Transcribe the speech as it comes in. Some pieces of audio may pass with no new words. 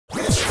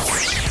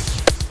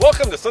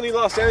Welcome to sunny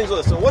Los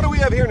Angeles. And what do we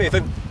have here,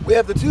 Nathan? We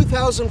have the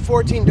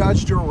 2014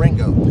 Dodge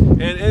Durango.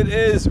 And it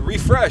is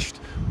refreshed,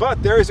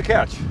 but there is a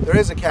catch. There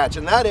is a catch,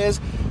 and that is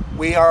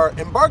we are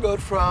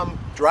embargoed from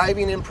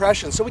driving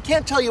impressions. So we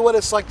can't tell you what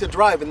it's like to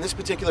drive in this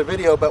particular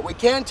video, but we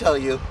can tell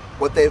you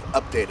what they've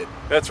updated.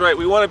 That's right.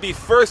 We want to be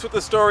first with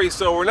the story,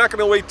 so we're not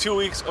going to wait 2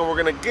 weeks, and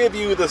we're going to give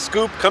you the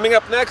scoop coming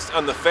up next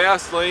on the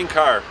Fast Lane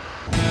Car.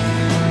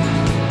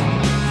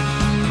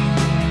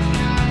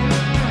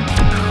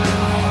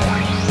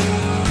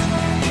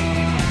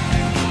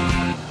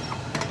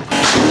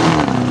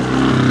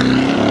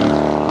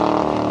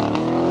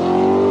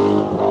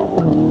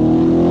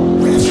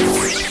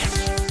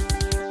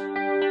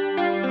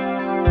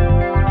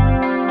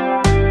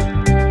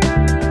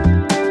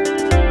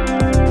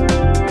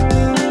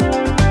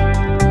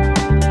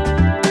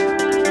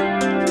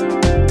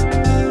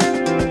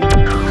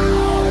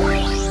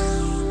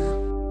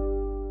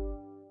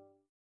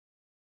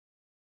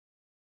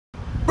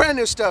 Brand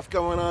new stuff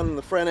going on in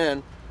the front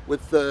end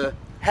with the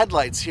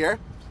headlights here.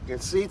 You can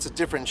see it's a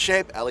different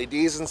shape,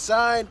 LEDs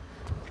inside.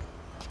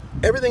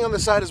 Everything on the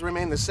side has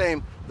remained the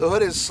same. The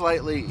hood is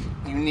slightly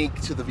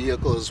unique to the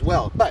vehicle as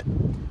well. But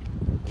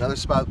another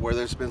spot where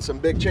there's been some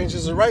big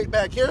changes is right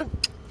back here,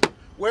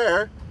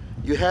 where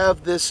you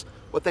have this,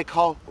 what they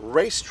call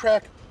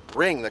racetrack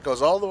ring that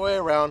goes all the way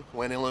around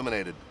when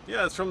illuminated.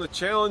 Yeah, it's from the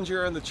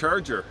Challenger and the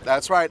Charger.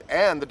 That's right,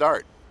 and the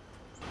Dart.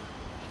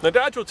 Now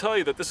Dodge will tell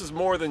you that this is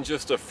more than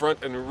just a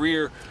front and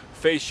rear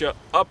fascia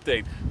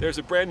update. There's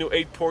a brand new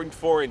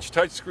 8.4-inch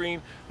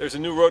touchscreen, there's a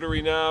new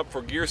rotary knob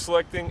for gear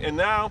selecting, and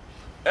now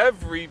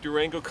every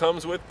Durango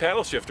comes with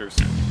paddle shifters.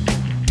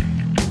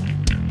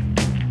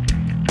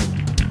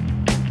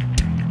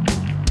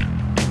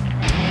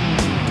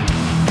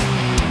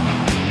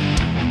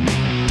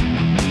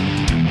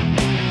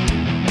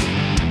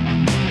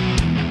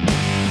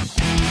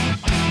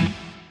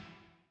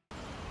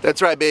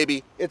 That's right,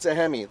 baby. It's a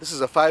HEMI. This is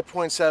a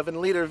 5.7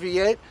 liter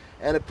V8,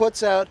 and it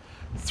puts out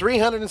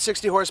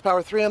 360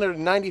 horsepower,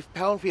 390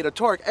 pound-feet of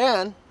torque,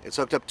 and it's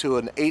hooked up to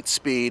an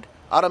 8-speed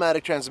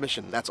automatic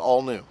transmission. That's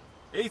all new.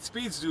 8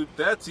 speeds, dude,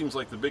 that seems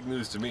like the big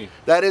news to me.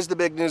 That is the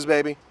big news,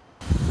 baby.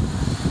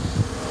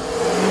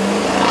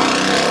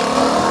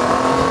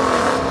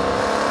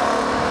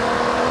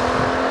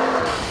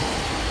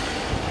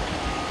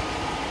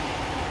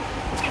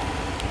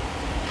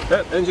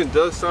 That engine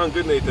does sound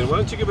good, Nathan. Why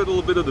don't you give it a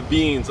little bit of the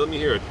beans? Let me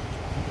hear it.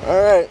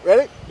 All right,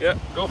 ready? Yeah,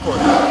 go for it.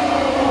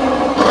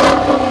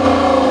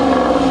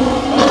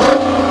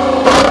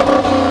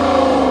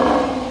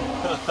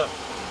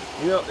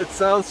 You know, it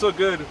sounds so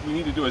good. We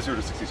need to do a 0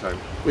 to 60 time.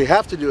 We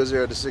have to do a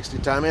 0 to 60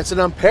 time. It's an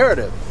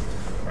imperative.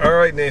 All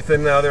right,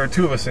 Nathan. Now there are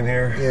 2 of us in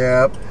here.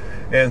 Yep.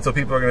 And so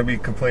people are going to be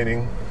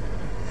complaining.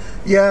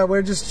 Yeah,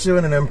 we're just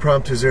doing an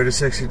impromptu 0 to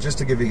 60 just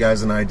to give you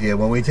guys an idea.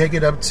 When we take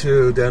it up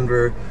to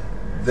Denver,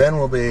 then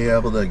we'll be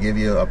able to give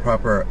you a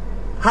proper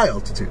high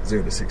altitude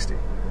 0 to 60.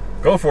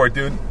 Go for it,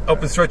 dude.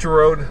 Open stretch of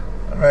road.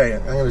 All right,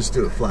 I'm gonna just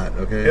do it flat,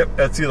 okay? Yep,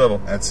 at sea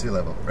level. At sea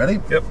level. Ready?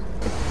 Yep.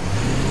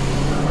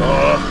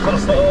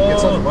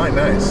 It's on quite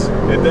nice.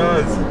 It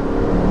does.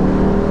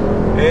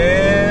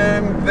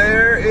 And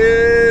there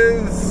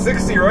is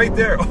 60 right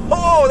there.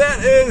 Oh,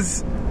 that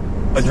is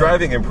a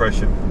driving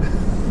impression.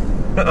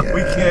 Yeah.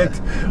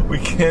 we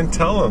can't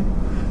tell them,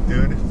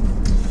 dude.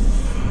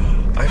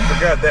 I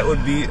forgot that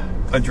would be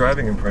a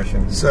driving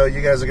impression. So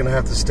you guys are going to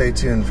have to stay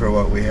tuned for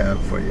what we have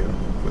for you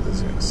for the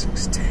 0 to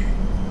 60.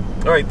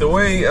 All right, the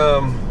way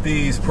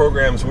these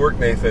programs work,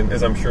 Nathan,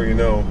 as I'm sure you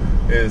know,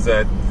 is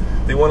that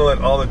they want to let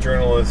all the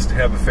journalists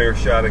have a fair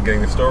shot at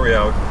getting the story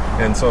out.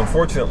 And so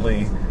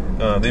unfortunately,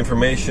 the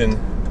information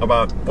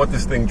about what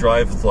this thing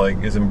drives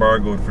like is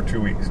embargoed for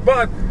 2 weeks.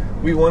 But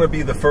we want to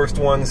be the first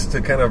ones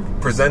to kind of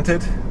present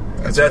it.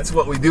 That's right.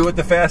 What we do with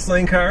the Fast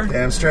Lane Car.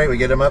 Damn straight, we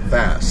get them up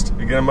fast.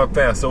 We get them up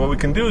fast. So what we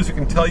can do is we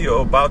can tell you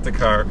about the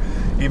car,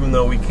 even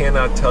though we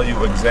cannot tell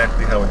you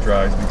exactly how it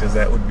drives, because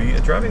that would be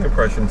a driving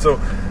impression. So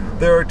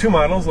there are 2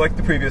 models, like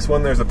the previous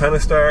one. There's a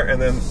Pentastar,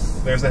 and then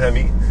there's the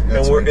HEMI.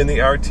 That's and we're in the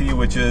RT,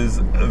 which is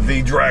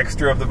the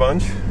dragster of the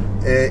bunch.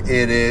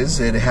 It is.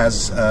 It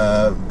has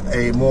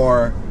a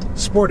more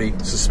sporty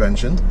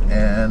suspension,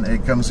 and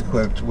it comes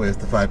equipped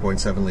with the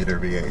 5.7 liter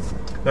V8.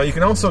 Now you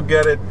can also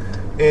get it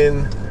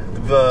in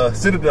the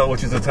Citadel,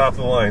 which is the top of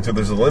the line. So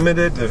there's a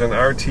Limited, there's an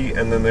RT,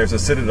 and then there's a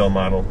Citadel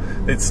model.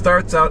 It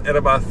starts out at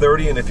about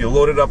 $30,000, and if you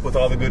load it up with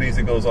all the goodies,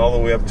 it goes all the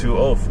way up to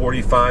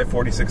 $45,000,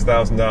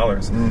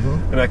 $46,000.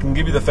 And I can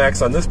give you the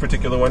facts on this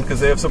particular one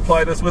because they have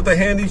supplied us with a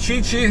handy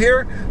cheat sheet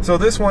here. So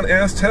this one,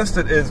 as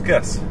tested, is,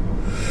 guess,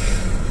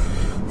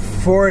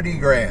 40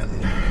 grand.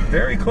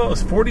 Very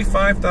close,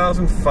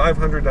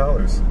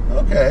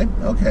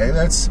 $45,500. Okay,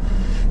 that's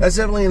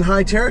definitely in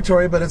high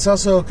territory, but it's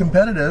also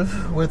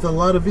competitive with a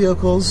lot of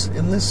vehicles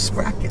in this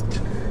bracket.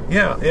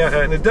 Yeah,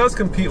 and it does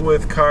compete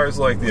with cars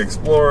like the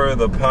Explorer,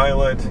 the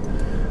Pilot,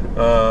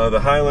 the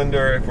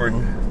Highlander. If we're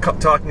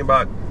talking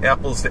about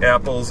apples to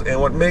apples,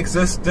 and what makes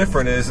this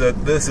different is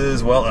that this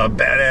is, well, a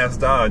badass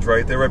Dodge,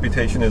 right? Their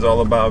reputation is all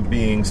about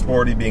being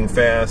sporty, being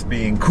fast,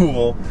 being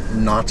cool.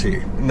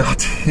 Naughty.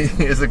 Naughty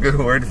is a good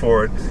word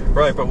for it.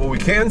 Right, but what we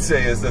can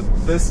say is that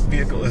this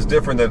vehicle is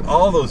different than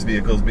all those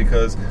vehicles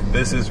because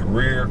this is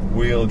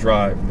rear-wheel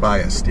drive.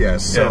 Biased,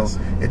 yes. So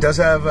it does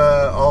have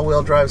a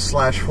all-wheel drive /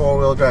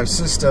 four-wheel drive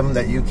system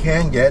that you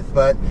can get,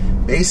 but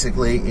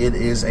basically it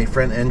is a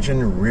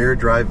front-engine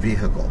rear-drive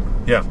vehicle.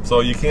 Yeah, so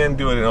you can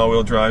do it in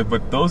all-wheel drive,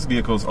 but those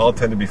vehicles all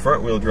tend to be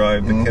front-wheel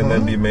drive that can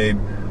then be made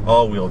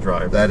all-wheel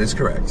drive. That is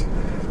correct.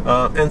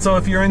 And so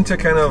if you're into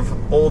kind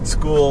of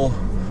old-school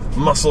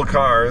muscle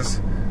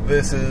cars,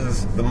 this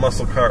is the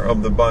muscle car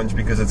of the bunch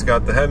because it's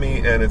got the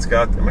HEMI and it's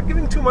got... Am I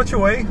giving too much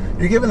away?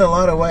 You're giving a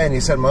lot away, and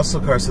you said muscle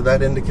car, so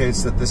that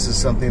indicates that this is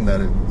something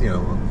that, you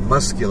know,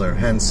 muscular.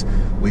 Hence,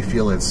 we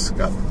feel it's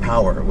got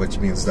power, which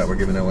means that we're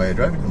giving away a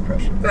driving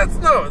impression. That's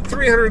no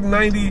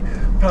 390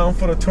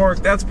 pound-foot of torque.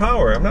 That's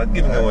power. I'm not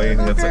giving away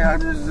anything. Okay, I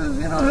just,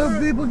 you know, how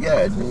people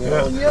get, you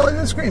know, yelling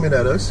and screaming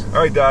at us.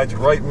 All right, Dodge,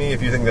 write me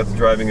if you think that's a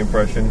driving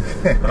impression.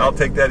 I'll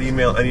take that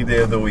email any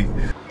day of the week.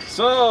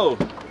 So,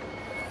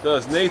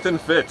 does Nathan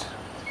fit?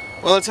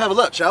 Well, let's have a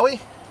look, shall we?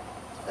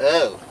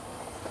 Oh.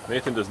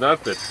 Nathan does not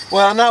fit.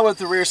 Well, not with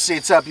the rear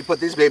seats up. You put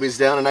these babies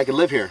down and I can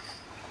live here.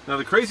 Now,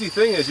 the crazy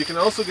thing is you can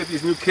also get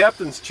these new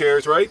captain's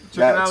chairs, right?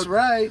 Check That's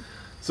right.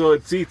 So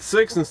it seats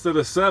 6 instead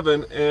of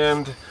 7,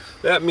 and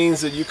that means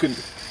that you can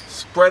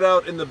spread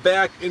out in the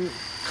back in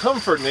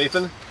comfort,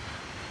 Nathan.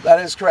 That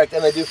is correct,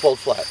 and they do fold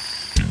flat.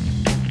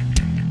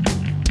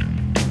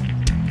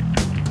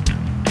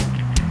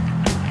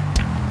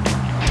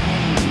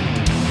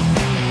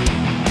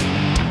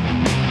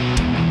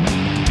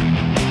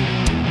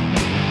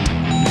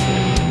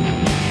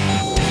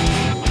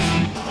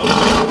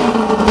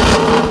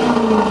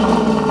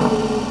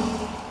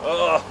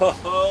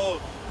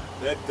 Oh,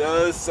 that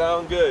does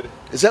sound good.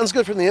 It sounds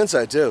good from the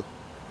inside, too.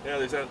 Yeah,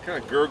 there's that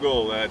kind of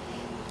gurgle, that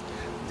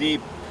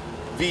deep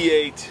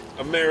V8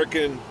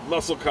 American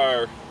muscle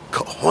car.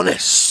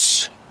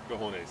 Cojones.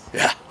 Cojones.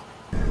 Yeah.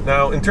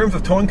 Now, in terms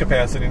of towing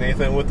capacity,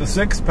 Nathan, with the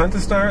 6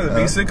 Pentastar, the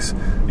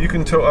V6, you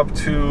can tow up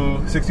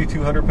to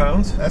 6,200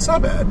 pounds. That's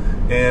not bad.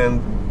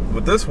 And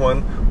with this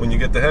one, when you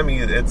get the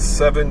HEMI, it's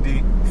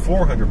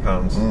 7,400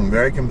 pounds.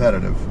 Very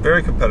competitive.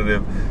 Very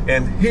competitive.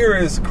 And here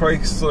is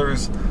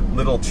Chrysler's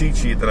little cheat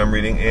sheet that I'm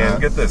reading.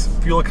 And get this,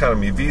 fuel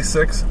economy,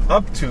 V6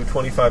 up to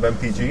 25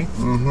 MPG.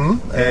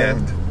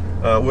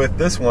 And with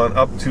this one,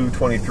 up to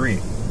 23.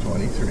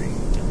 23.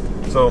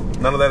 So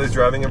none of that is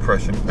driving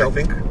impression. Nope. I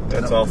think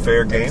that's all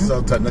fair game. That's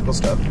all technical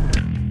stuff.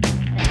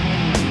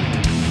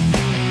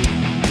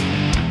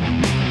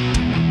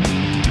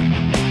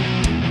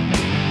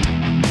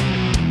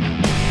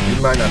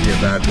 It might not be a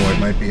bad boy, it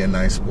might be a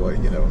nice boy,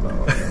 you don't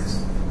know.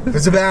 If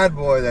it's a bad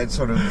boy, that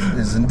sort of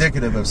is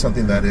indicative of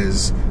something that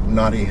is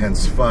naughty,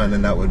 hence fun,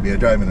 and that would be a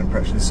driving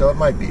impression, so it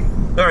might be.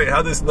 All right,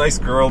 how this nice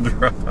girl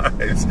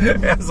drives.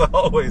 As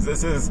always,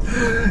 this is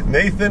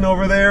Nathan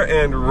over there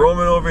and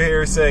Roman over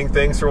here saying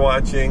thanks for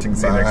watching.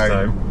 See you next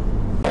time.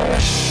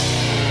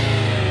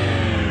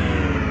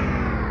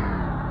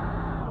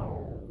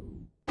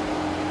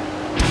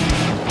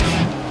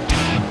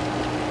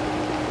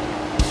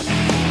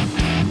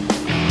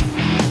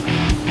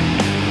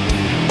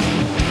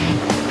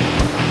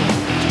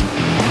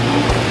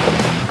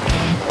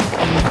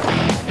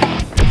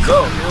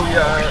 So here we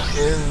are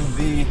in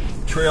the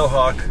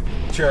Trailhawk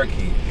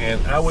Cherokee, and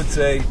I would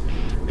say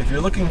if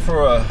you're looking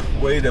for a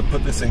way to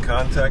put this in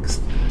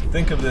context,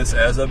 think of this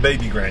as a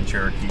baby Grand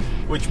Cherokee,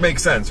 which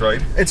makes sense,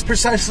 right? It's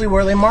precisely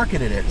where they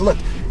marketed it. Look,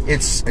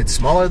 it's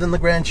smaller than the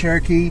Grand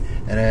Cherokee,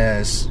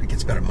 it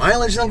gets better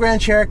mileage than the Grand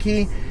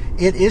Cherokee.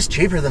 It is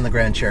cheaper than the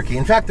Grand Cherokee.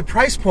 In fact, the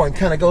price point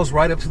kind of goes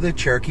right up to the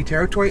Cherokee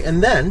territory,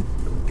 and then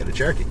get a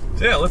Cherokee.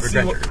 So yeah, let's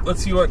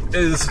see what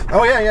is.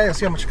 Oh yeah,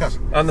 see how much it costs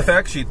on the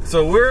fact sheet.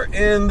 So we're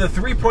in the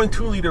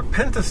 3.2 liter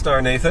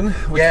Pentastar, Nathan,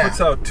 which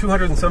puts out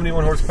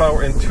 271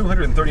 horsepower and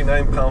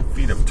 239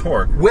 pound-feet of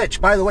torque.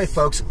 Which, by the way,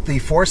 folks, the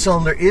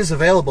 4-cylinder is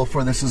available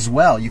for this as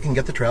well. You can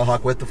get the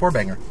Trailhawk with the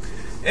 4-banger.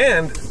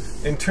 And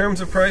in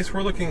terms of price,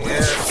 we're looking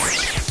at